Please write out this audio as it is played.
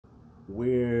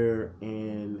We're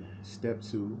in step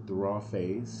 2, the raw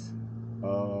phase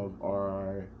of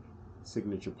our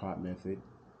signature pot method,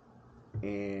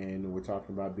 and we're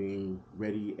talking about being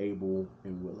ready, able,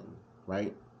 and willing,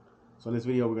 right? So in this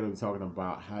video, we're going to be talking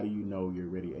about how do you know you're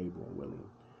ready, able, and willing.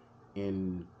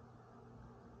 And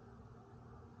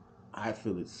I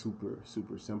feel it's super,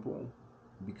 super simple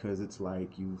because it's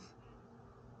like you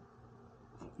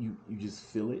just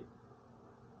feel it.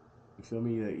 You feel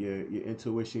me? Your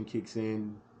intuition kicks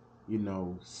in. You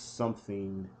know, there's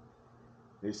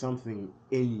something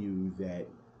in you that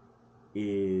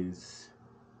is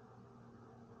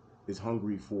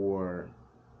hungry for,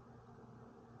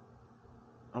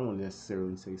 I don't want to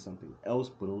necessarily say something else,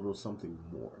 but a little something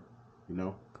more, you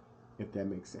know, if that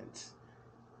makes sense.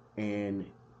 And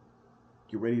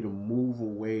you're ready to move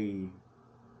away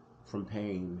from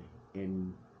pain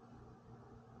and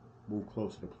move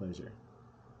closer to pleasure.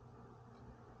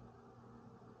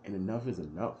 And enough is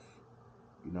enough,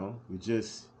 you know?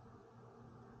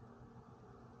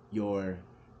 You're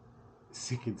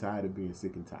sick and tired of being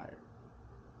sick and tired,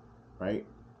 right?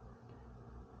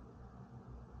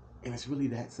 And it's really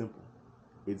that simple.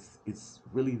 It's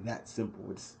really that simple.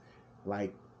 It's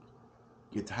like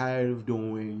you're tired of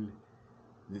doing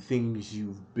the things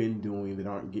you've been doing that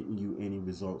aren't getting you any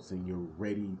results, and you're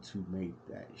ready to make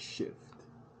that shift.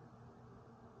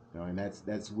 You know, and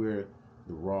that's where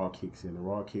the raw kicks in. The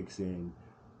raw kicks in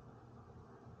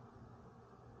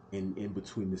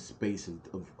between the space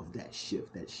of that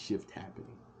shift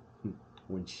happening.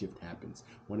 When shift happens.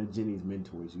 One of Jenny's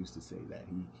mentors used to say that.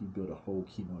 He built a whole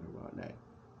keynote around that,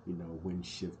 you know, when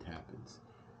shift happens.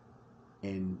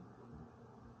 And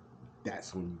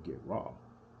that's when you get raw.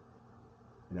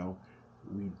 You know,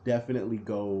 we definitely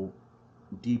go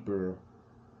deeper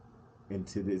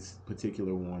into this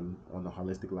particular one on the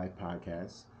Holistic Life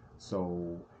podcast.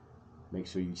 So make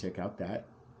sure you check out that,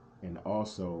 and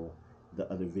also the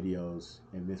other videos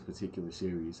in this particular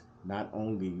series, not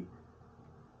only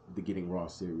the Getting Raw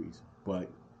series, but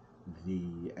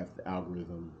the F the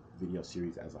Algorithm video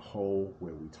series as a whole,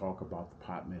 where we talk about the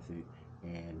pot method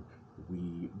and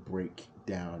we break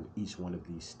down each one of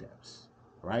these steps.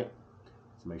 All right?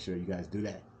 So make sure you guys do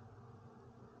that.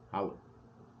 Holla.